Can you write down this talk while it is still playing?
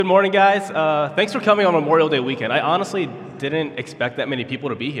Good morning, guys. Thanks for coming on Memorial Day weekend. I honestly didn't expect that many people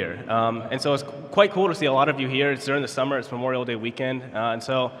to be here. And so it's quite cool to see a lot of you here. It's during the summer, it's Memorial Day weekend. And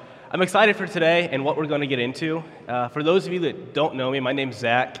so I'm excited for today and what we're going to get into. For those of you that don't know me, my name's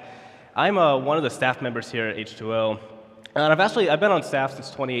Zach. I'm one of the staff members here at H2O. And I've been on staff since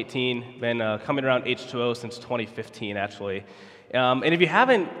 2018, been coming around H2O since 2015, actually. And if you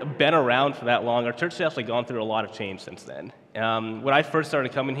haven't been around for that long, our church has actually gone through a lot of change since then. When I first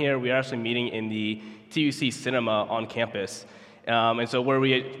started coming here, we were actually meeting in the TUC cinema on campus. And so where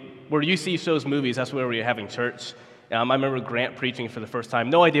UC shows movies, that's where we were having church. I remember Grant preaching for the first time.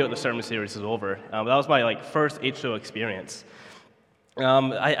 No idea what the sermon series is over. That was my first H2O experience.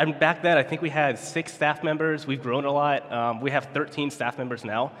 Back then, I think we had 6 staff members. We've grown a lot. We have 13 staff members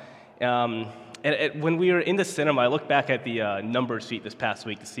now. When we were in the cinema, I looked back at the number sheet this past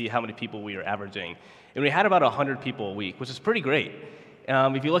week to see how many people we were averaging. And we had about 100 people a week, which is pretty great.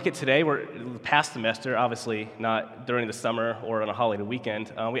 If you look at today, we're past semester, obviously not during the summer or on a holiday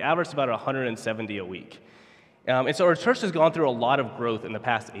weekend. We averaged about 170 a week. And so our church has gone through a lot of growth in the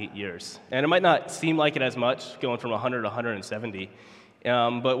past 8 years. And it might not seem like it as much, going from 100 to 170,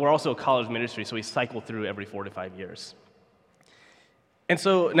 but we're also a college ministry, so we cycle through every 4 to 5 years. And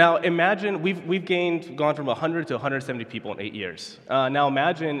so now imagine we've gone from 100 to 170 people in 8 years. Now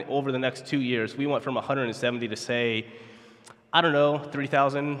imagine over the next 2 years, we went from 170 to say,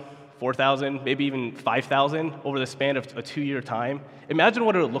 3,000, 4,000, maybe even 5,000 over the span of a 2-year time. Imagine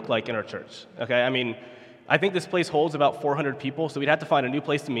what it would look like in our church, okay? I think this place holds about 400 people, so we'd have to find a new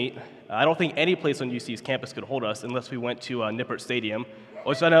place to meet. I don't think any place on UC's campus could hold us unless we went to Nippert Stadium,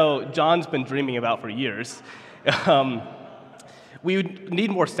 which I know John's been dreaming about for years. We would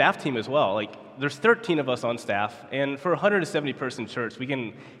need more staff team as well. There's 13 of us on staff, and for a 170-person church, we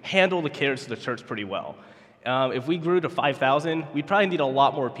can handle the cares of the church pretty well. If we grew to 5,000, we'd probably need a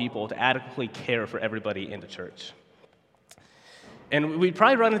lot more people to adequately care for everybody in the church. And we'd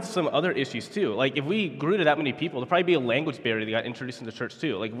probably run into some other issues too. If we grew to that many people, there'd probably be a language barrier that got introduced into the church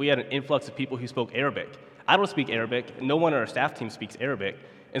too. We had an influx of people who spoke Arabic. I don't speak Arabic. No one on our staff team speaks Arabic.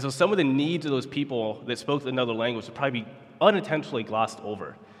 And so some of the needs of those people that spoke another language would probably be unintentionally glossed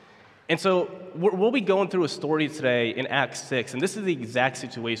over. And so we'll be going through a story today in Acts 6, and this is the exact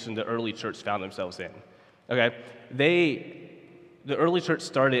situation the early church found themselves in. Okay? The early church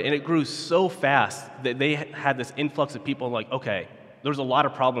started, and it grew so fast that they had this influx of people okay, there's a lot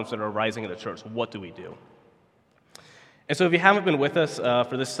of problems that are arising in the church. What do we do? And so if you haven't been with us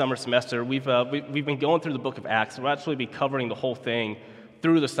for this summer semester, we've been going through the book of Acts. We'll actually be covering the whole thing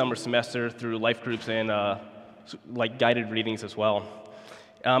through the summer semester, through life groups and guided readings as well.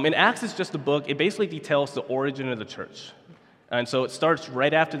 And Acts is just a book. It basically details the origin of the church. And so it starts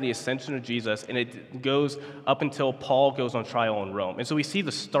right after the ascension of Jesus, and it goes up until Paul goes on trial in Rome. And so we see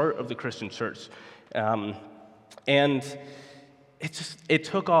the start of the Christian church. And it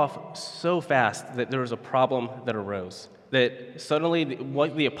took off so fast that there was a problem that arose, that suddenly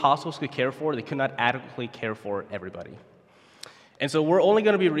what the apostles could care for, they could not adequately care for everybody. And so we're only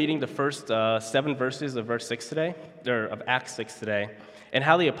going to be reading the first 7 verses of verse 6 today, or of Acts 6 today, and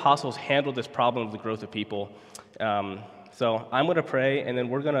how the apostles handled this problem of the growth of people. So I'm going to pray, and then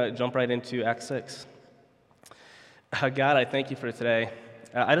we're going to jump right into Acts 6. God, I thank you for today.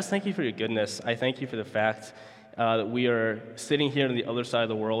 I just thank you for your goodness. I thank you for the fact that we are sitting here on the other side of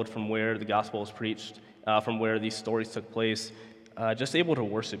the world from where the gospel is preached, from where these stories took place, just able to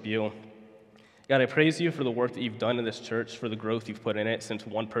worship you. God, I praise you for the work that you've done in this church, for the growth you've put in it since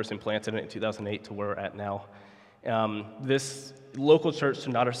one person planted it in 2008 to where we're at now. This local church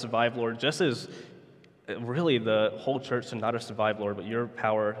should not have survived, Lord, just as really the whole church should not have survived, Lord, but your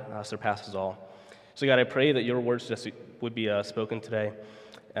power surpasses all. So God, I pray that your words just would be spoken today,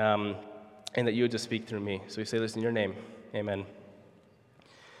 and that you would just speak through me. So we say this in your name. Amen.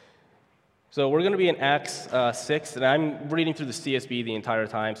 So we're going to be in Acts 6, and I'm reading through the CSB the entire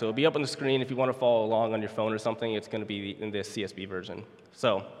time. So it'll be up on the screen if you want to follow along on your phone or something. It's going to be in the CSB version.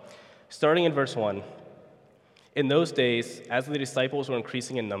 So starting in verse 1. In those days, as the disciples were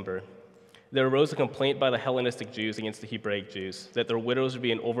increasing in number, there arose a complaint by the Hellenistic Jews against the Hebraic Jews that their widows were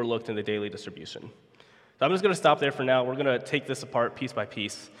being overlooked in the daily distribution. So I'm just going to stop there for now. We're going to take this apart piece by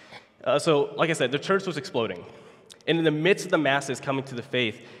piece. So like I said, the church was exploding. And in the midst of the masses coming to the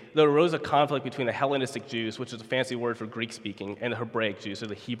faith, there arose a conflict between the Hellenistic Jews, which is a fancy word for Greek-speaking, and the Hebraic Jews, or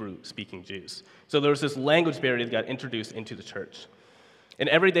the Hebrew-speaking Jews. So there was this language barrier that got introduced into the church. And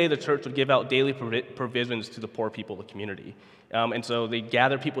every day the church would give out daily provisions to the poor people of the community. And so they'd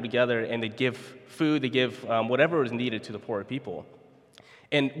gather people together, and they'd give food, they'd give whatever was needed to the poor people.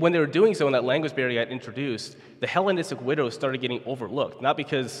 And when they were doing so, when that language barrier got introduced, the Hellenistic widows started getting overlooked, not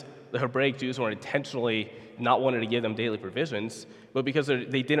because the Hebraic Jews were intentionally not wanting to give them daily provisions, but because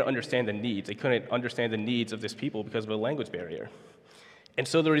they didn't understand the needs. They couldn't understand the needs of this people because of a language barrier. And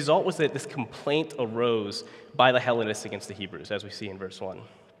so the result was that this complaint arose by the Hellenists against the Hebrews, as we see in verse 1.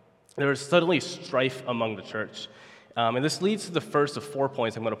 There was suddenly strife among the church. And this leads to the first of 4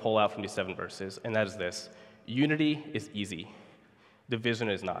 points I'm going to pull out from these 7 verses, and that is this: unity is easy, division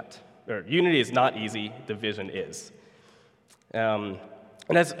is not. Or unity is not easy, division is. And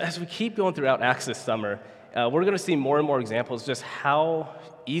as we keep going throughout Acts this summer, we're going to see more and more examples just how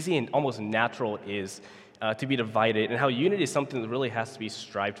easy and almost natural it is to be divided, and how unity is something that really has to be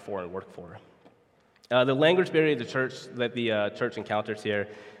strived for and worked for. The language barrier that the church encounters here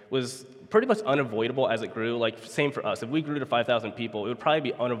was pretty much unavoidable as it grew. Like, same for us. If we grew to 5,000 people, it would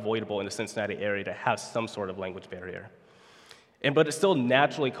probably be unavoidable in the Cincinnati area to have some sort of language barrier. But it still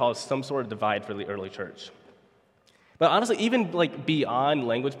naturally caused some sort of divide for the early church. But honestly, even beyond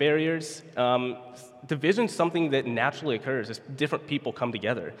language barriers, division is something that naturally occurs as different people come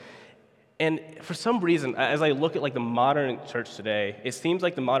together. And for some reason, as I look at the modern church today, it seems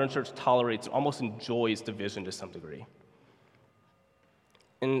like the modern church tolerates, almost enjoys division to some degree.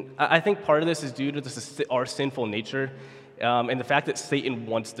 And I think part of this is due to our sinful nature and the fact that Satan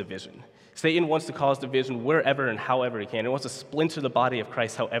wants division. Satan wants to cause division wherever and however he can. He wants to splinter the body of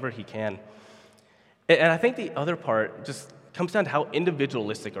Christ however he can. And I think the other part just comes down to how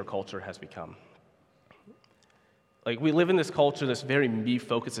individualistic our culture has become. We live in this culture that's very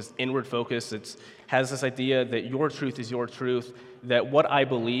me-focused, this inward focus. It has this idea that your truth is your truth, that what I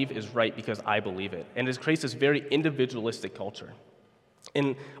believe is right because I believe it. And it creates this very individualistic culture.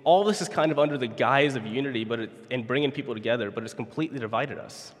 And all this is kind of under the guise of unity and bringing people together, but it's completely divided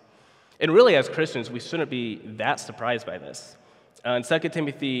us. And really, as Christians, we shouldn't be that surprised by this. In 2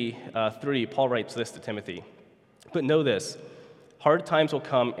 Timothy 3, Paul writes this to Timothy: "But know this, hard times will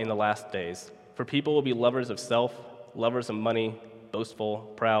come in the last days, for people will be lovers of self, lovers of money,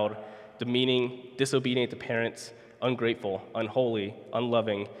 boastful, proud, demeaning, disobedient to parents, ungrateful, unholy,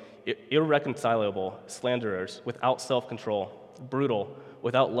 unloving, irreconcilable, slanderers, without self-control, brutal,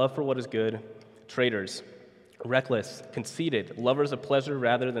 without love for what is good, traitors, reckless, conceited, lovers of pleasure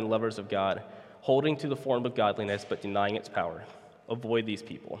rather than lovers of God, holding to the form of godliness but denying its power. Avoid these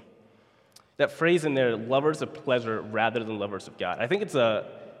people." That phrase in there, lovers of pleasure rather than lovers of God, I think it's a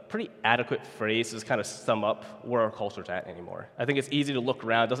pretty adequate phrase to just kind of sum up where our culture's at anymore. I think it's easy to look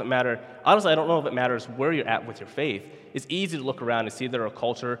around. It doesn't matter. Honestly, I don't know if it matters where you're at with your faith. It's easy to look around and see that our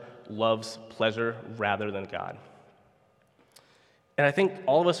culture loves pleasure rather than God. And I think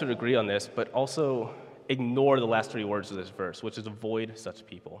all of us would agree on this, but also ignore the last 3 words of this verse, which is avoid such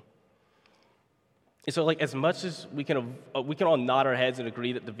people. And so, as much as we can all nod our heads and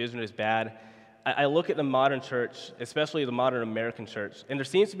agree that division is bad, I look at the modern church, especially the modern American church, and there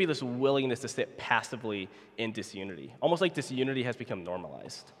seems to be this willingness to sit passively in disunity, almost like disunity has become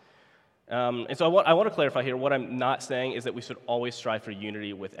normalized. And so I want to clarify here, what I'm not saying is that we should always strive for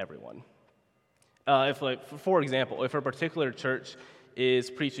unity with everyone. For example, if a particular church is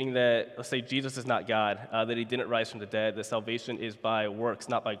preaching that, let's say, Jesus is not God, that he didn't rise from the dead, that salvation is by works,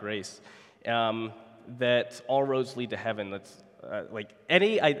 not by grace, that all roads lead to heaven, that's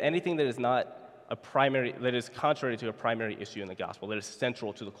anything that is not that is contrary to a primary issue in the gospel, that is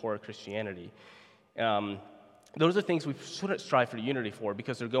central to the core of Christianity. Those are things we shouldn't strive for unity for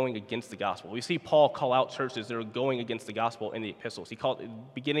because they're going against the gospel. We see Paul call out churches that are going against the gospel in the epistles. The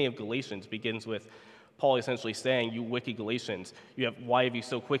beginning of Galatians begins with Paul essentially saying, "You wicked Galatians, why have you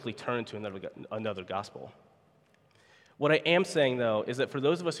so quickly turned to another gospel?" What I am saying, though, is that for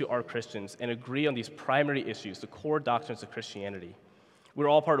those of us who are Christians and agree on these primary issues, the core doctrines of Christianity, we're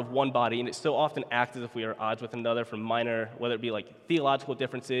all part of one body, and it so often acts as if we are at odds with another from minor, whether it be theological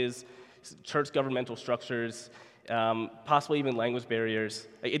differences, church governmental structures, possibly even language barriers.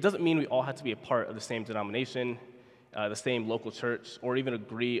 It doesn't mean we all have to be a part of the same denomination, the same local church, or even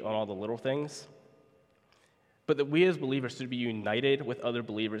agree on all the little things. But that we as believers should be united with other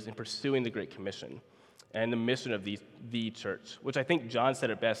believers in pursuing the Great Commission and the mission of the church, which I think John said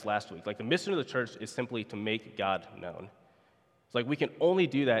it best last week. The mission of the church is simply to make God known. It's we can only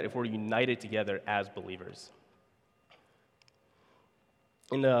do that if we're united together as believers.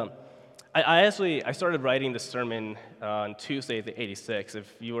 And I started writing this sermon on Tuesday, the 86.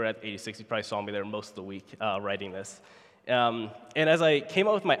 If you were at the 86, you probably saw me there most of the week writing this. And as I came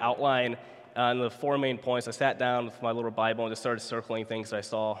up with my outline on the 4 main points, I sat down with my little Bible and just started circling things that I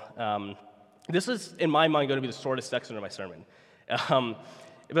saw. This is, in my mind, going to be the shortest section of my sermon.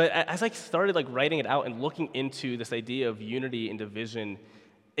 But as I started writing it out and looking into this idea of unity and division,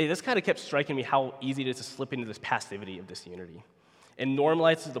 this kind of kept striking me how easy it is to slip into this passivity of disunity. And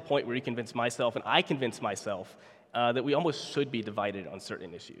normalize it to the point where you convince myself, and I convince myself, that we almost should be divided on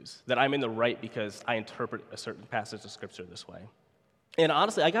certain issues, that I'm in the right because I interpret a certain passage of Scripture this way. And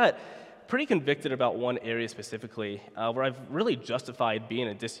honestly, I got pretty convicted about one area specifically where I've really justified being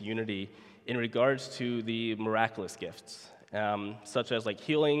in disunity in regards to the miraculous gifts, such as like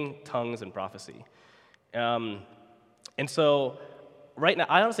healing, tongues, and prophecy. And so right now,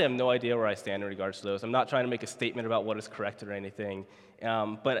 I honestly have no idea where I stand in regards to those. I'm not trying to make a statement about what is correct or anything,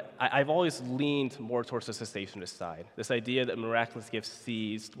 but I've always leaned more towards the cessationist side, this idea that miraculous gifts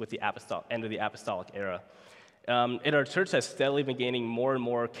ceased with the end of the apostolic era. And our church has steadily been gaining more and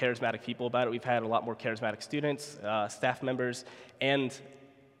more charismatic people about it. We've had a lot more charismatic students, staff members, and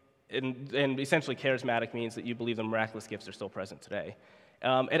essentially charismatic means that you believe the miraculous gifts are still present today.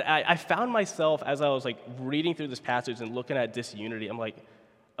 And I found myself, as I was like reading through this passage and looking at disunity, I'm like,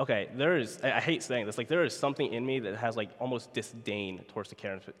 okay, I hate saying this, like there is something in me that has like almost disdain towards the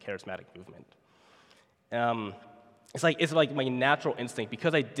charismatic movement. It's like my natural instinct,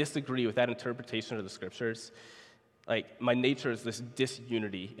 because I disagree with that interpretation of the Scriptures, like my nature is this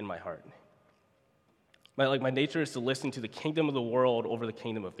disunity in my heart. My nature is to listen to the kingdom of the world over the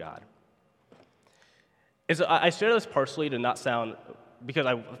kingdom of God. And so I share this partially to not sound, because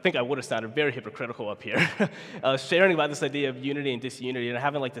I think I would have sounded very hypocritical up here, sharing about this idea of unity and disunity and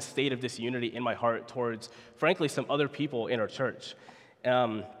having like the state of disunity in my heart towards, frankly, some other people in our church.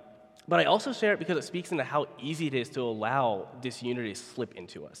 But I also share it because it speaks into how easy it is to allow disunity to slip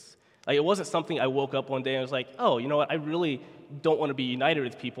into us. Like it wasn't something I woke up one day and was like, oh, you know what, I really don't want to be united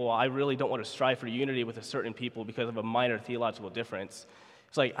with people. I really don't want to strive for unity with a certain people because of a minor theological difference.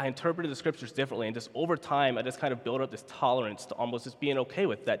 It's like I interpreted the Scriptures differently, and just over time, I just kind of built up this tolerance to almost just being okay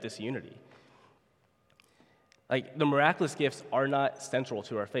with that disunity. Like the miraculous gifts are not central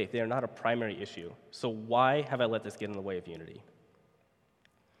to our faith. They are not a primary issue. So why have I let this get in the way of unity?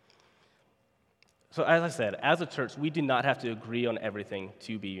 So as I said, as a church, we do not have to agree on everything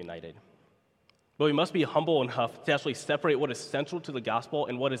to be united. But we must be humble enough to actually separate what is central to the gospel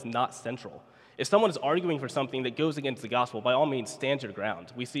and what is not central. If someone is arguing for something that goes against the gospel, by all means, stand your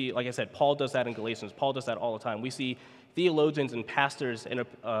ground. We see, like I said, Paul does that in Galatians. Paul does that all the time. We see theologians and pastors and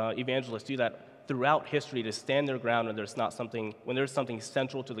evangelists do that throughout history to stand their ground when there's something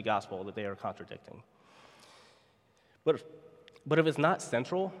central to the gospel that they are contradicting. But if it's not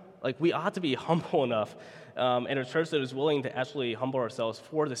central, like we ought to be humble enough in a church that is willing to actually humble ourselves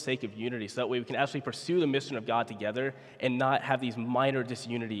for the sake of unity, so that way we can actually pursue the mission of God together and not have these minor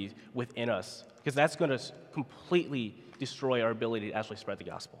disunities within us, because that's going to completely destroy our ability to actually spread the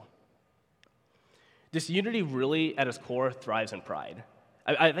gospel. Disunity really, at its core, thrives in pride.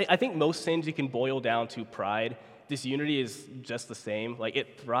 I think most sins you can boil down to pride. Disunity is just the same. Like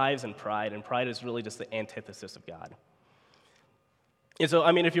it thrives in pride, and pride is really just the antithesis of God. And so,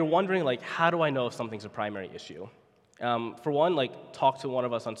 I mean, if you're wondering, like, how do I know if something's a primary issue? For one, like, talk to one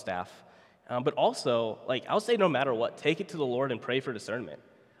of us on staff. But also, like, I'll say no matter what, take it to the Lord and pray for discernment.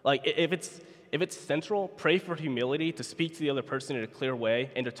 Like, if it's central, pray for humility to speak to the other person in a clear way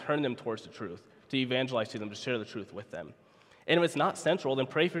and to turn them towards the truth, to evangelize to them, to share the truth with them. And if it's not central, then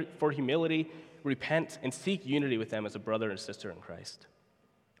pray for humility, repent, and seek unity with them as a brother and sister in Christ.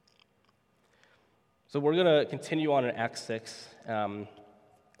 So we're going to continue on in Acts 6, and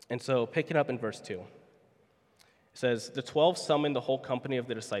so picking up in verse 2. It says, "The 12 summoned the whole company of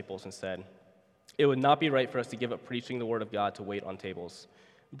the disciples and said, 'It would not be right for us to give up preaching the word of God to wait on tables.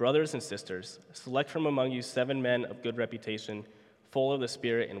 Brothers and sisters, select from among you 7 men of good reputation, full of the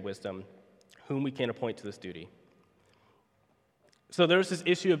Spirit and wisdom, whom we can appoint to this duty.'" So there's this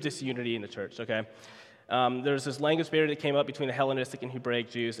issue of disunity in the church, okay? There's this language barrier that came up between the Hellenistic and Hebraic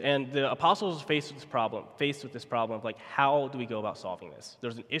Jews, and the apostles were faced with this problem of like, how do we go about solving this?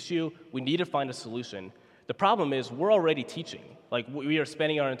 There's an issue, we need to find a solution. The problem is we're already teaching. Like we are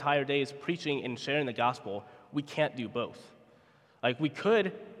spending our entire days preaching and sharing the gospel. We can't do both. Like we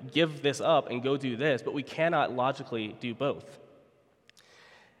could give this up and go do this, but we cannot logically do both.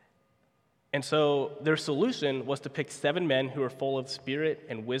 And so their solution was to pick 7 men who were full of spirit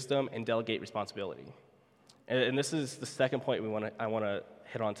and wisdom and delegate responsibility. And this is the second point I want to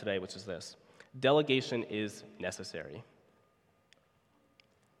hit on today, which is this. Delegation is necessary.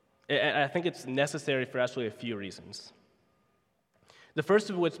 And I think it's necessary for actually a few reasons. The first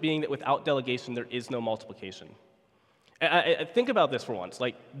of which being that without delegation, there is no multiplication. I think about this for once.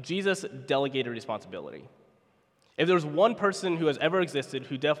 Like, Jesus delegated responsibility. If there was one person who has ever existed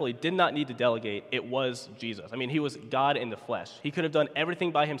who definitely did not need to delegate, it was Jesus. I mean, he was God in the flesh. He could have done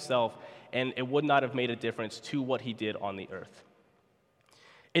everything by himself, and it would not have made a difference to what he did on the earth.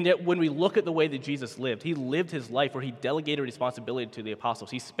 And yet when we look at the way that Jesus lived, he lived his life where he delegated responsibility to the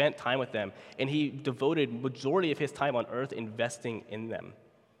apostles. He spent time with them, and he devoted majority of his time on earth investing in them.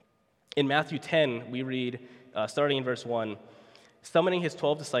 In Matthew 10, we read, starting in verse 1, summoning his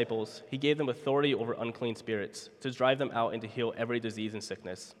 12 disciples, he gave them authority over unclean spirits to drive them out and to heal every disease and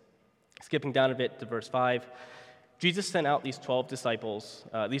sickness. Skipping down a bit to verse 5, Jesus sent out these 12 disciples,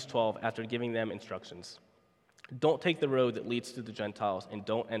 after giving them instructions. Don't take the road that leads to the Gentiles, and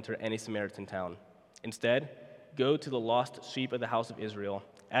don't enter any Samaritan town. Instead, go to the lost sheep of the house of Israel.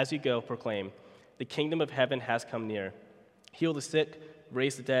 As you go, proclaim, the kingdom of heaven has come near. Heal the sick,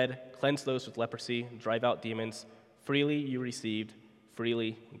 raise the dead, cleanse those with leprosy, drive out demons. Freely you received,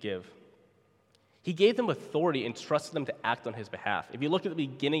 freely give. He gave them authority and trusted them to act on his behalf. If you look at the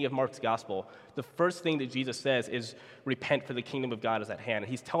beginning of Mark's gospel, the first thing that Jesus says is, repent, for the kingdom of God is at hand.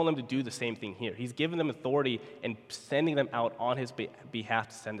 And he's telling them to do the same thing here. He's giving them authority and sending them out on his behalf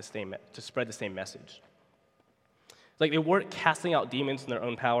to spread the same message. Like, they weren't casting out demons in their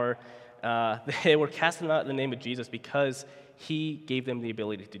own power. They were casting them out in the name of Jesus because he gave them the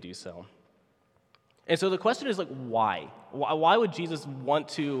ability to do so. And so the question is, like, why? Why would Jesus want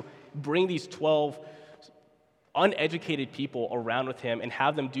to bring these 12 uneducated people around with him and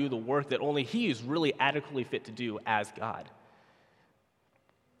have them do the work that only he is really adequately fit to do as God?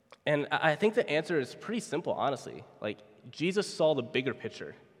 And I think the answer is pretty simple, honestly. Like, Jesus saw the bigger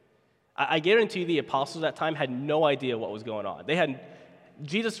picture. I guarantee the apostles at that time had no idea what was going on.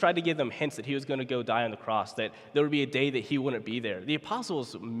 Jesus tried to give them hints that he was going to go die on the cross, that there would be a day that he wouldn't be there. The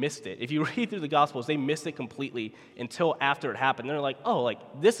apostles missed it. If you read through the Gospels, they missed it completely until after it happened. They're like, oh, like,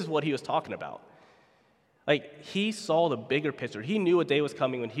 this is what he was talking about. Like, he saw the bigger picture. He knew a day was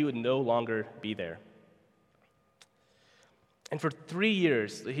coming when he would no longer be there. And for 3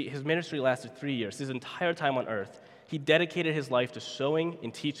 years, his ministry lasted 3 years. His entire time on earth, he dedicated his life to showing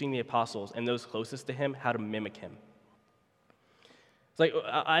and teaching the apostles and those closest to him how to mimic him. It's like,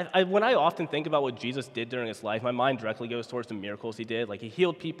 when I often think about what Jesus did during his life, my mind directly goes towards the miracles he did. Like, he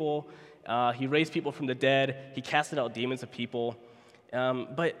healed people, he raised people from the dead, he casted out demons of people.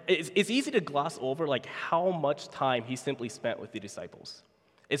 But it's easy to gloss over, like, how much time he simply spent with the disciples.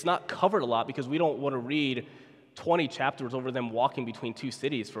 It's not covered a lot because we don't want to read 20 chapters over them walking between two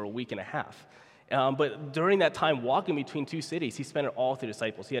cities for a week and a half. But during that time walking between two cities, he spent it all with the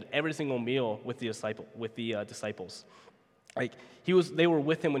disciples. He had every single meal with the disciples. Like, they were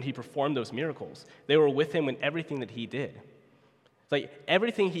with him when he performed those miracles. They were with him in everything that he did. Like,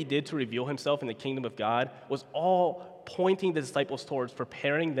 everything he did to reveal himself in the kingdom of God was all pointing the disciples towards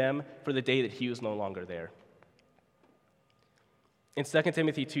preparing them for the day that he was no longer there. In 2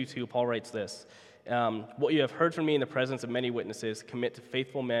 Timothy 2:2, Paul writes this, what you have heard from me in the presence of many witnesses, commit to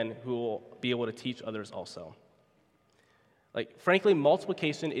faithful men who will be able to teach others also. Like, frankly,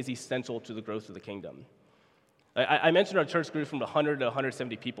 multiplication is essential to the growth of the kingdom. I mentioned our church grew from 100 to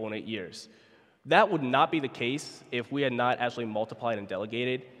 170 people in 8 years. That would not be the case if we had not actually multiplied and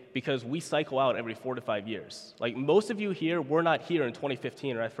delegated, because we cycle out every 4 to 5 years. Like, most of you here were not here in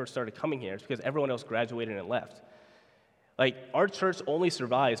 2015 when I first started coming here. It's because everyone else graduated and left. Like, our church only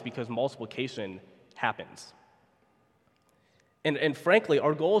survives because multiplication happens. And frankly,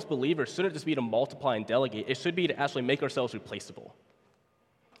 our goal as believers shouldn't just be to multiply and delegate. It should be to actually make ourselves replaceable.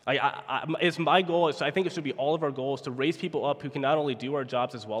 It's my goal. I think it should be all of our goals to raise people up who can not only do our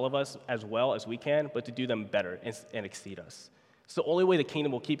jobs as well as we can, but to do them better and exceed us. It's the only way the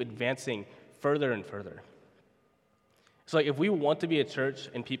kingdom will keep advancing further and further. So, like, if we want to be a church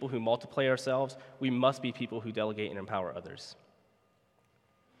and people who multiply ourselves, we must be people who delegate and empower others.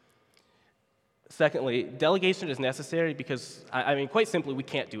 Secondly, delegation is necessary because, quite simply, we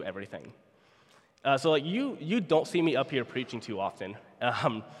can't do everything. So, like, you don't see me up here preaching too often.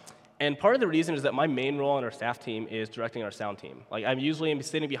 And part of the reason is that my main role on our staff team is directing our sound team. Like, I'm usually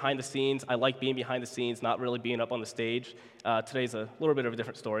sitting behind the scenes. I like being behind the scenes, not really being up on the stage. Today's a little bit of a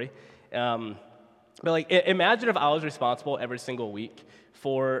different story. But, like, imagine if I was responsible every single week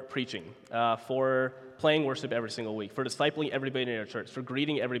for preaching, for playing worship every single week, for discipling everybody in our church, for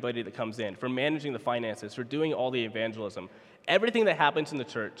greeting everybody that comes in, for managing the finances, for doing all the evangelism. Everything that happens in the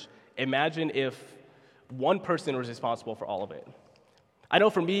church, imagine if one person was responsible for all of it. I know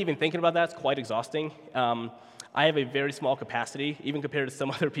for me, even thinking about that is quite exhausting. I have a very small capacity, even compared to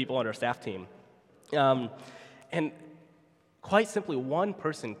some other people on our staff team. And quite simply, one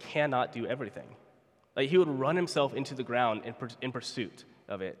person cannot do everything. Like, he would run himself into the ground in pursuit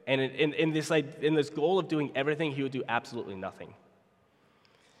of it. And in this goal of doing everything, he would do absolutely nothing.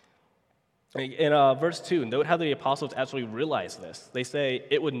 In verse 2, note how the apostles actually realized this. They say,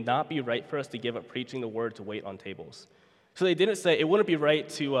 it would not be right for us to give up preaching the word to wait on tables. So they didn't say it wouldn't be right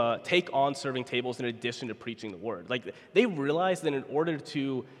to take on serving tables in addition to preaching the word. Like, they realized that in order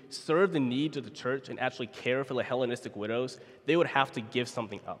to serve the needs of the church and actually care for the Hellenistic widows, they would have to give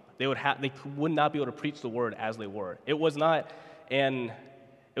something up. They would not be able to preach the word as they were. It was not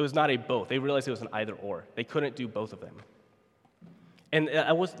a both. They realized it was an either or. They couldn't do both of them. And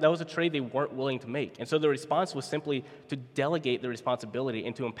that was a trade they weren't willing to make. And so the response was simply to delegate the responsibility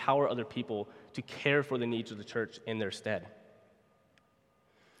and to empower other people to care for the needs of the church in their stead.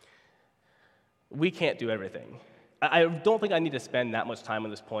 We can't do everything. I don't think I need to spend that much time on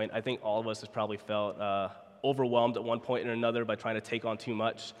this point. I think all of us have probably felt overwhelmed at one point or another by trying to take on too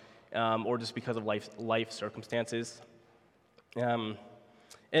much, or just because of life circumstances.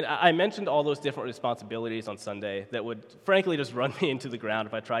 And I mentioned all those different responsibilities on Sunday that would, frankly, just run me into the ground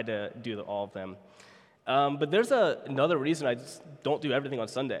if I tried to do all of them. But there's another reason I just don't do everything on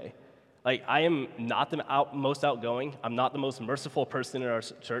Sunday. Like, I am not the most outgoing. I'm not the most merciful person in our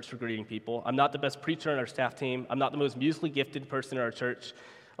church for greeting people. I'm not the best preacher on our staff team. I'm not the most musically gifted person in our church,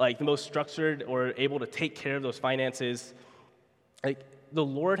 like the most structured or able to take care of those finances. Like, the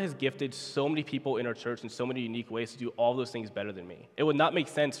Lord has gifted so many people in our church in so many unique ways to do all those things better than me. It would not make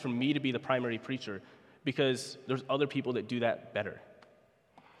sense for me to be the primary preacher because there's other people that do that better.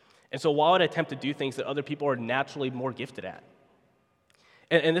 And so why would I attempt to do things that other people are naturally more gifted at?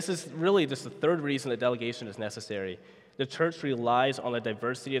 And this is really just the third reason that delegation is necessary. The church relies on the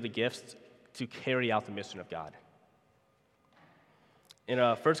diversity of the gifts to carry out the mission of God. In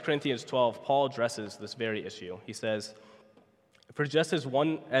 1 Corinthians 12, Paul addresses this very issue. He says, For just as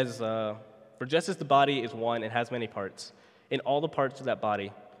the body is one and has many parts, in all the parts of that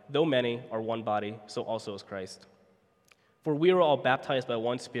body, though many are one body, so also is Christ. For we are all baptized by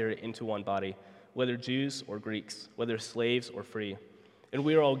one Spirit into one body, whether Jews or Greeks, whether slaves or free, and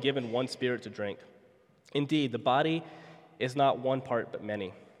we are all given one Spirit to drink. Indeed, the body is not one part but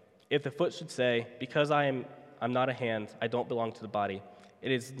many. If the foot should say, Because I'm not a hand, I don't belong to the body,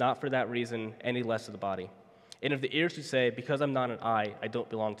 it is not for that reason any less of the body. And if the ear should say, Because I'm not an eye, I don't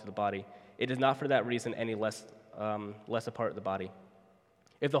belong to the body, it is not for that reason any less a part of the body.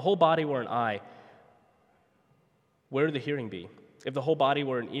 If the whole body were an eye, where would the hearing be? If the whole body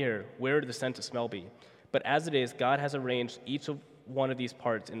were an ear, where would the sense of smell be? But as it is, God has arranged each of one of these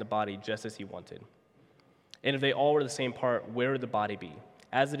parts in the body just as he wanted. And if they all were the same part, where would the body be?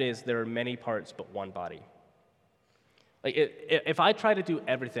 As it is, there are many parts but one body. Like, if I try to do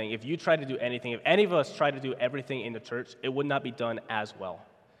everything, if you try to do anything, if any of us try to do everything in the church, it would not be done as well.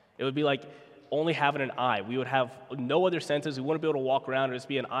 It would be like only having an eye. We would have no other senses. We wouldn't be able to walk around and just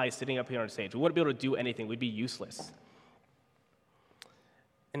be an eye sitting up here on stage. We wouldn't be able to do anything. We'd be useless.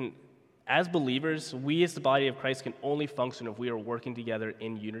 And as believers, we as the body of Christ can only function if we are working together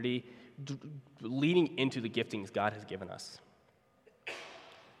in unity, leaning into the giftings God has given us.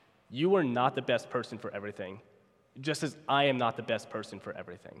 You are not the best person for everything, just as I am not the best person for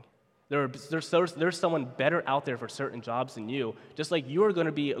everything. There's someone better out there for certain jobs than you, just like you are going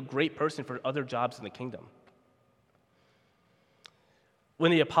to be a great person for other jobs in the kingdom.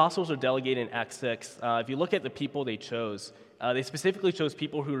 When the apostles are delegated in Acts 6, if you look at the people they chose, they specifically chose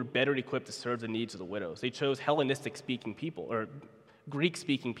people who were better equipped to serve the needs of the widows. They chose Hellenistic-speaking people, or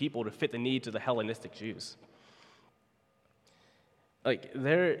Greek-speaking people to fit the needs of the Hellenistic Jews. Like,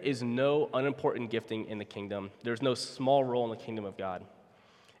 there is no unimportant gifting in the kingdom. There's no small role in the kingdom of God.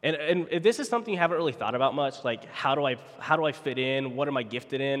 And if this is something you haven't really thought about much, like how do I fit in? What am I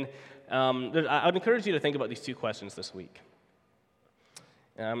gifted in? I would encourage you to think about these two questions this week.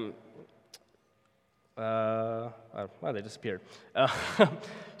 Wow, they disappeared.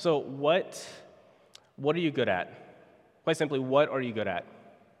 So what are you good at? Quite simply, what are you good at?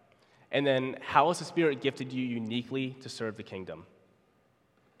 And then how has the Spirit gifted you uniquely to serve the kingdom?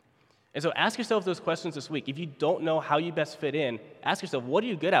 And so ask yourself those questions this week. If you don't know how you best fit in, ask yourself, what are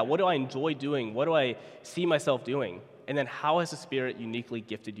you good at? What do I enjoy doing? What do I see myself doing? And then how has the Spirit uniquely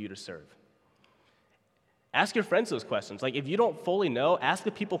gifted you to serve? Ask your friends those questions. Like, if you don't fully know, ask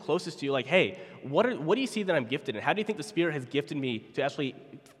the people closest to you, like, hey, what do you see that I'm gifted in? How do you think the Spirit has gifted me to actually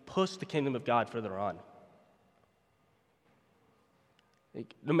push the kingdom of God further on?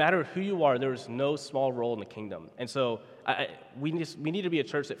 Like, no matter who you are, there is no small role in the kingdom. And so we need to be a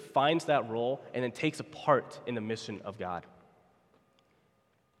church that finds that role and then takes a part in the mission of God.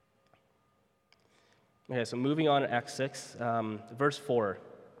 Okay, so moving on to Acts 6, verse 4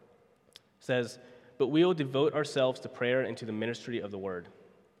 says, "But we will devote ourselves to prayer and to the ministry of the word."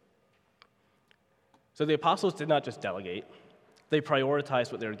 So the apostles did not just delegate, they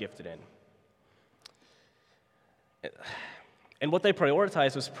prioritized what they were gifted in. And what they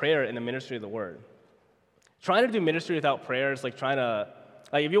prioritized was prayer and the ministry of the word. Trying to do ministry without prayer is like trying to,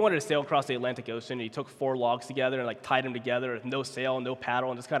 like if you wanted to sail across the Atlantic Ocean and you took 4 logs together and like tied them together with no sail, no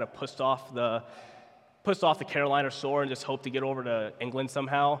paddle, and just kind of pushed off the Carolina shore and just hoped to get over to England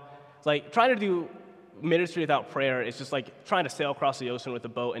somehow. It's like trying to do ministry without prayer is just like trying to sail across the ocean with a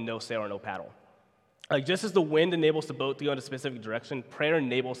boat and no sail or no paddle. Like just as the wind enables the boat to go in a specific direction, prayer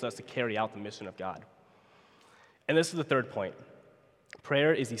enables us to carry out the mission of God. And this is the third point.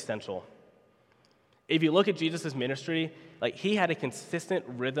 Prayer is essential. If you look at Jesus' ministry, like he had a consistent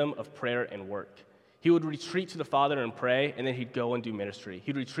rhythm of prayer and work. He would retreat to the Father and pray, and then he'd go and do ministry.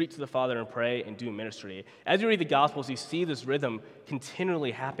 He'd retreat to the Father and pray and do ministry. As you read the Gospels, you see this rhythm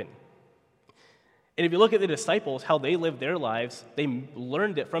continually happen. And if you look at the disciples, how they lived their lives, they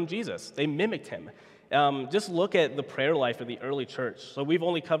learned it from Jesus. They mimicked him. Just look at the prayer life of the early church. So we've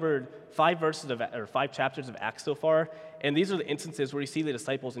only covered 5 chapters of Acts so far, and these are the instances where you see the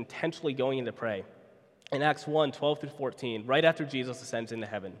disciples intentionally going in to pray. In Acts 1, 12 through 14, right after Jesus ascends into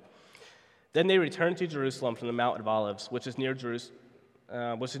heaven. Then they returned to Jerusalem from the Mount of Olives, which is near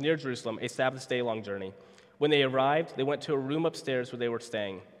Jerusalem, a Sabbath day-long journey. When they arrived, they went to a room upstairs where they were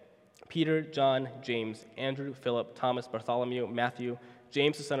staying. Peter, John, James, Andrew, Philip, Thomas, Bartholomew, Matthew,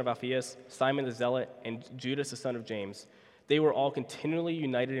 James the son of Alphaeus, Simon the Zealot, and Judas the son of James. They were all continually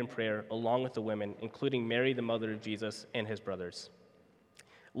united in prayer, along with the women, including Mary, the mother of Jesus, and his brothers.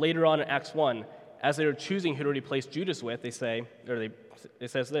 Later on in Acts 1, as they were choosing who to replace Judas with, it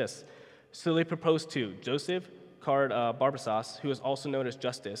says this. So they proposed 2, Joseph, called Barsabbas, who is also known as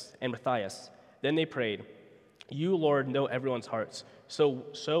Justus, and Matthias. Then they prayed, "You, Lord, know everyone's hearts. So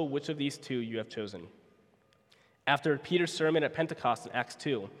show which of these 2 you have chosen." After Peter's sermon at Pentecost in Acts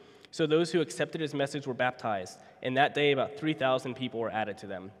 2, so those who accepted his message were baptized, and that day about 3,000 people were added to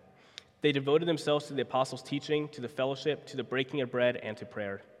them. They devoted themselves to the apostles' teaching, to the fellowship, to the breaking of bread, and to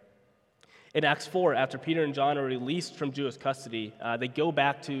prayer. In Acts 4, after Peter and John are released from Jewish custody, they go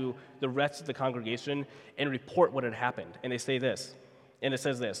back to the rest of the congregation and report what had happened. And they say this, and it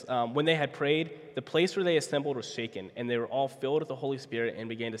says this, when they had prayed, the place where they assembled was shaken, and they were all filled with the Holy Spirit and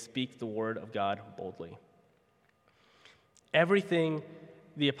began to speak the word of God boldly. Everything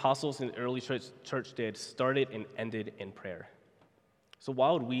the apostles in the early church did started and ended in prayer. So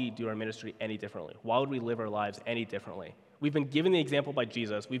why would we do our ministry any differently? Why would we live our lives any differently? We've been given the example by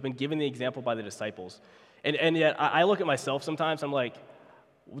Jesus. We've been given the example by the disciples. And yet, I look at myself sometimes, I'm like,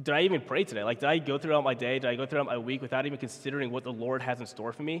 did I even pray today? Like, did I go throughout my day? Did I go throughout my week without even considering what the Lord has in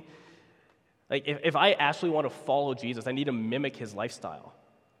store for me? Like, if I actually want to follow Jesus, I need to mimic his lifestyle.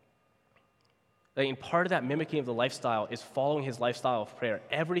 Like, and part of that mimicking of the lifestyle is following his lifestyle of prayer.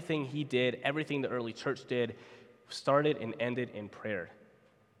 Everything he did, everything the early church did, started and ended in prayer.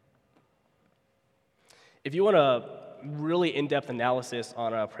 If you want a really in-depth analysis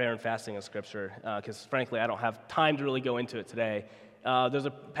on prayer and fasting in Scripture, because frankly, I don't have time to really go into it today, there's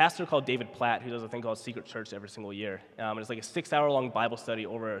a pastor called David Platt who does a thing called Secret Church every single year. It's like a 6-hour-long Bible study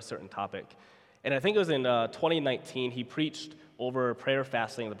over a certain topic. And I think it was in 2019, he preached over prayer,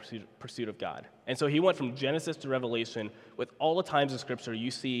 fasting, and the pursuit of God. And so he went from Genesis to Revelation with all the times in Scripture you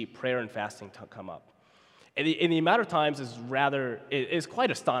see prayer and fasting come up. And the amount of times is quite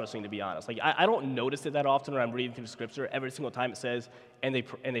astonishing, to be honest. Like, I don't notice it that often when I'm reading through Scripture. Every single time it says, and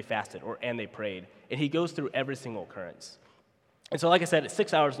they fasted, or and they prayed. And he goes through every single occurrence. And so, like I said, it's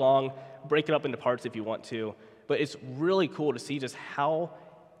 6 hours long. Break it up into parts if you want to. But it's really cool to see just how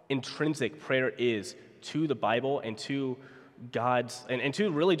intrinsic prayer is to the Bible and to God's, and to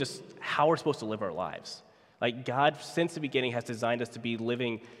really just how we're supposed to live our lives. Like, God, since the beginning, has designed us to be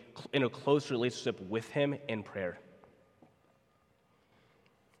living in a close relationship with him in prayer.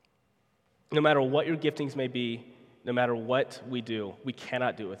 No matter what your giftings may be, no matter what we do, we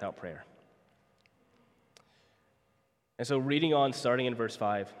cannot do it without prayer. And so reading on, starting in verse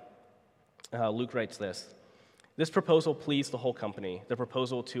 5, Luke writes this. This proposal pleased the whole company, the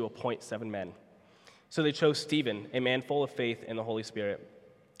proposal to appoint 7 men. So they chose Stephen, a man full of faith in the Holy Spirit,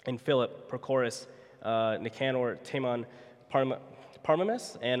 and Philip, Prochorus, Nicanor, Timon,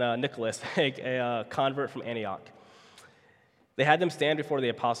 Parmenas, and Nicholas, a convert from Antioch. They had them stand before the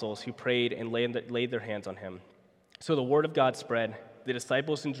apostles, who prayed and laid their hands on him. So the word of God spread. The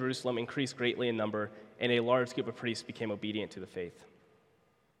disciples in Jerusalem increased greatly in number, and a large group of priests became obedient to the faith.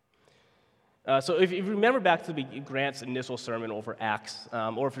 So if you remember back to Grant's initial sermon over Acts,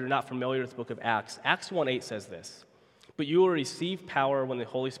 or if you're not familiar with the book of Acts, Acts 1:8 says this, "But you will receive power when the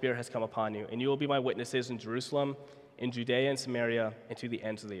Holy Spirit has come upon you, and you will be my witnesses in Jerusalem, in Judea and Samaria, and to the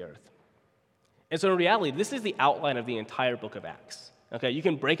ends of the earth." And so in reality, this is the outline of the entire book of Acts. Okay, you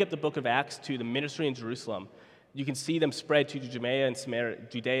can break up the book of Acts to the ministry in Jerusalem, You can see them spread to Judea and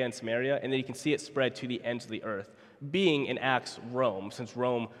Samaria, and then you can see it spread to the ends of the earth, being in Acts Rome, since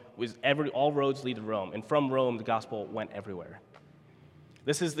Rome was all roads lead to Rome, and from Rome the gospel went everywhere.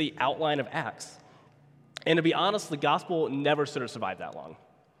 This is the outline of Acts. And to be honest, the gospel never should have survived that long.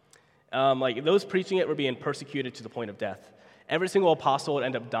 Those preaching it were being persecuted to the point of death. Every single apostle would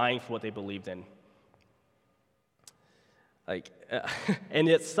end up dying for what they believed in. And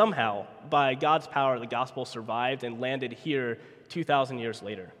yet somehow, by God's power, the gospel survived and landed here 2,000 years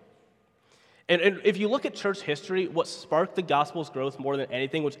later. And if you look at church history, what sparked the gospel's growth more than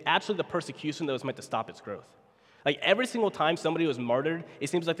anything was actually the persecution that was meant to stop its growth. Every single time somebody was martyred, it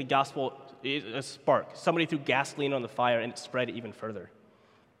seems like the gospel is a spark. Somebody threw gasoline on the fire and it spread even further.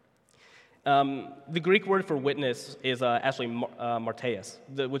 The Greek word for witness is actually martyrs,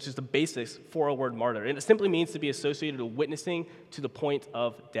 which is the basis for a word martyr. And it simply means to be associated with witnessing to the point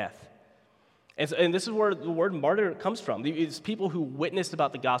of death. And this is where the word martyr comes from. It's people who witnessed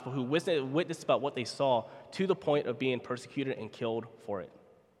about the gospel, who witnessed about what they saw to the point of being persecuted and killed for it.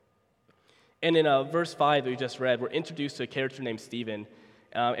 And in verse 5 that we just read, we're introduced to a character named Stephen.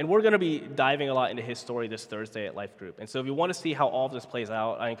 And we're going to be diving a lot into his story this Thursday at Life Group. And so if you want to see how all of this plays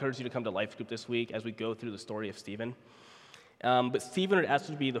out, I encourage you to come to Life Group this week as we go through the story of Stephen. But Stephen would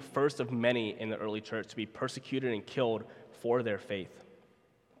actually be the first of many in the early church to be persecuted and killed for their faith.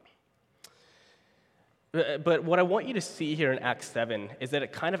 But what I want you to see here in Acts 7 is that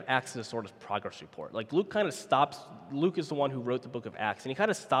it kind of acts as a sort of progress report. Luke is the one who wrote the book of Acts, and he kind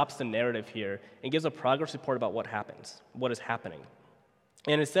of stops the narrative here and gives a progress report about what is happening.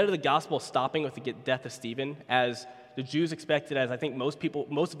 And instead of the gospel stopping with the death of Stephen, as the Jews expected, as I think most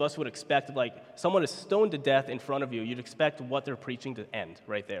of us would expect, someone is stoned to death in front of you, you'd expect what they're preaching to end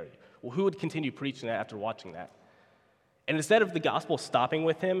right there. Well, who would continue preaching that after watching that? And instead of the gospel stopping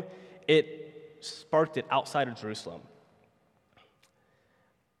with him, it sparked it outside of Jerusalem.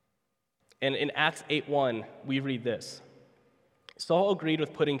 And in Acts 8:1, we read this. Saul agreed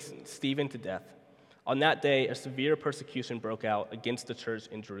with putting Stephen to death. On that day, a severe persecution broke out against the church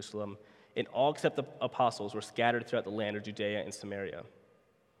in Jerusalem, and all except the apostles were scattered throughout the land of Judea and Samaria.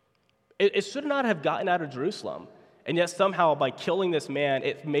 It should not have gotten out of Jerusalem, and yet somehow by killing this man,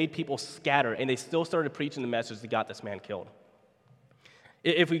 it made people scatter, and they still started preaching the message that got this man killed.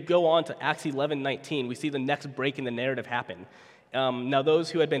 If we go on to Acts 11:19, we see the next break in the narrative happen. Now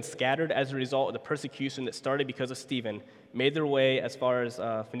those who had been scattered as a result of the persecution that started because of Stephen made their way as far as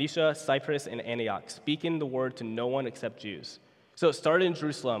Phoenicia, Cyprus, and Antioch, speaking the word to no one except Jews. So it started in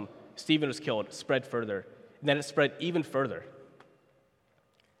Jerusalem, Stephen was killed, spread further, and then it spread even further.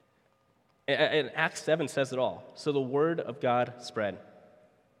 And Acts 7 says it all. So the word of God spread.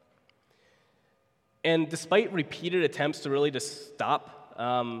 And despite repeated attempts to really just stop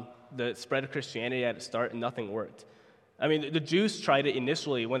the spread of Christianity at its start, nothing worked. I mean, the Jews tried it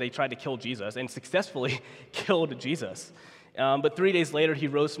initially when they tried to kill Jesus and successfully killed Jesus. But 3 days later, he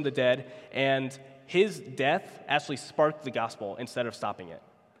rose from the dead, and his death actually sparked the gospel instead of stopping it.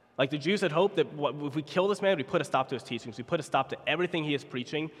 The Jews had hoped that if we kill this man, we put a stop to his teachings, we put a stop to everything he is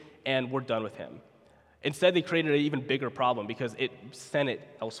preaching, and we're done with him. Instead, they created an even bigger problem because it sent it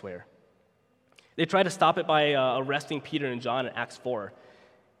elsewhere. They tried to stop it by arresting Peter and John in Acts 4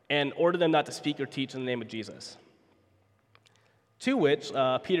 and ordered them not to speak or teach in the name of Jesus. To which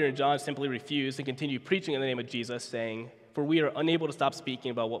Peter and John simply refused and continued preaching in the name of Jesus, saying, "For we are unable to stop speaking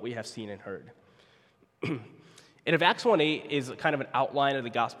about what we have seen and heard." And if Acts 1:8 is kind of an outline of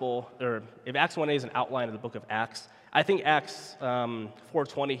the gospel, or if Acts 1:8 is an outline of the book of Acts, I think Acts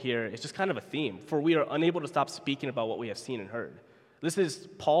 4:20 here is just kind of a theme. For we are unable to stop speaking about what we have seen and heard. This is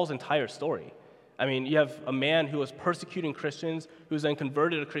Paul's entire story. I mean, you have a man who was persecuting Christians, who was then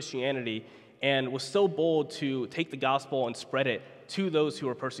converted to Christianity, and was so bold to take the gospel and spread it to those who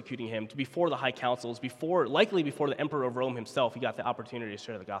were persecuting him, to before the high councils, likely before the emperor of Rome himself, he got the opportunity to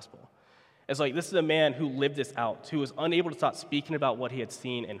share the gospel. It's this is a man who lived this out, who was unable to stop speaking about what he had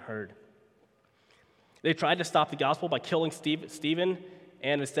seen and heard. They tried to stop the gospel by killing Stephen,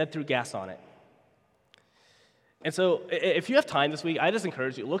 and instead threw gas on it. And so if you have time this week, I just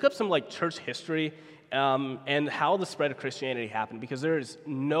encourage you, look up some church history and how the spread of Christianity happened, because there is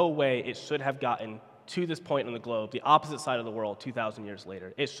no way it should have gotten to this point on the globe, the opposite side of the world, 2,000 years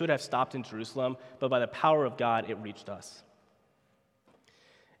later. It should have stopped in Jerusalem, but by the power of God, it reached us.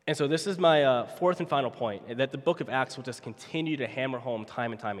 And so this is my fourth and final point, that the book of Acts will just continue to hammer home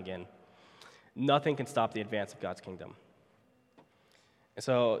time and time again. Nothing can stop the advance of God's kingdom. And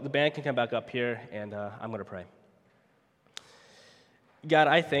so the band can come back up here, and I'm going to pray. God,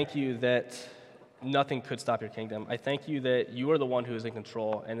 I thank you that nothing could stop your kingdom. I thank you that you are the one who is in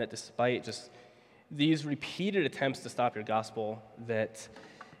control, and that despite just these repeated attempts to stop your gospel, that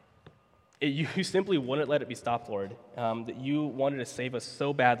you simply wouldn't let it be stopped, Lord, that you wanted to save us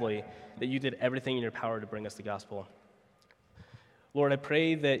so badly that you did everything in your power to bring us the gospel. Lord, I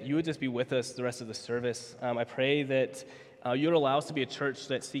pray that you would just be with us the rest of the service. I pray that you would allow us to be a church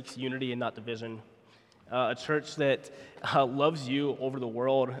that seeks unity and not division, a church that loves you over the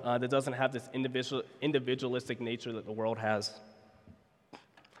world, that doesn't have this individualistic nature that the world has.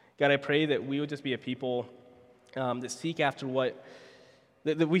 God, I pray that we would just be a people that seek after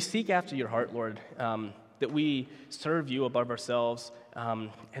that we seek after your heart, Lord, that we serve you above ourselves,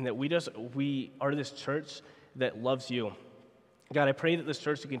 and that we are this church that loves you. God, I pray that this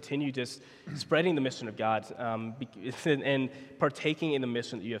church will continue just spreading the mission of God and partaking in the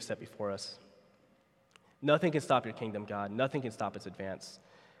mission that you have set before us. Nothing can stop your kingdom, God. Nothing can stop its advance.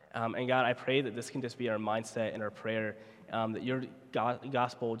 And God, I pray that this can just be our mindset and our prayer, that your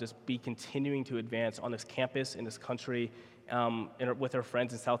gospel will just be continuing to advance on this campus, in this country, and with our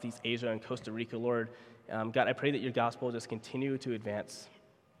friends in Southeast Asia and Costa Rica, Lord. God, I pray that your gospel will just continue to advance.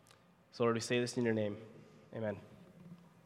 So, Lord, we say this in your name. Amen.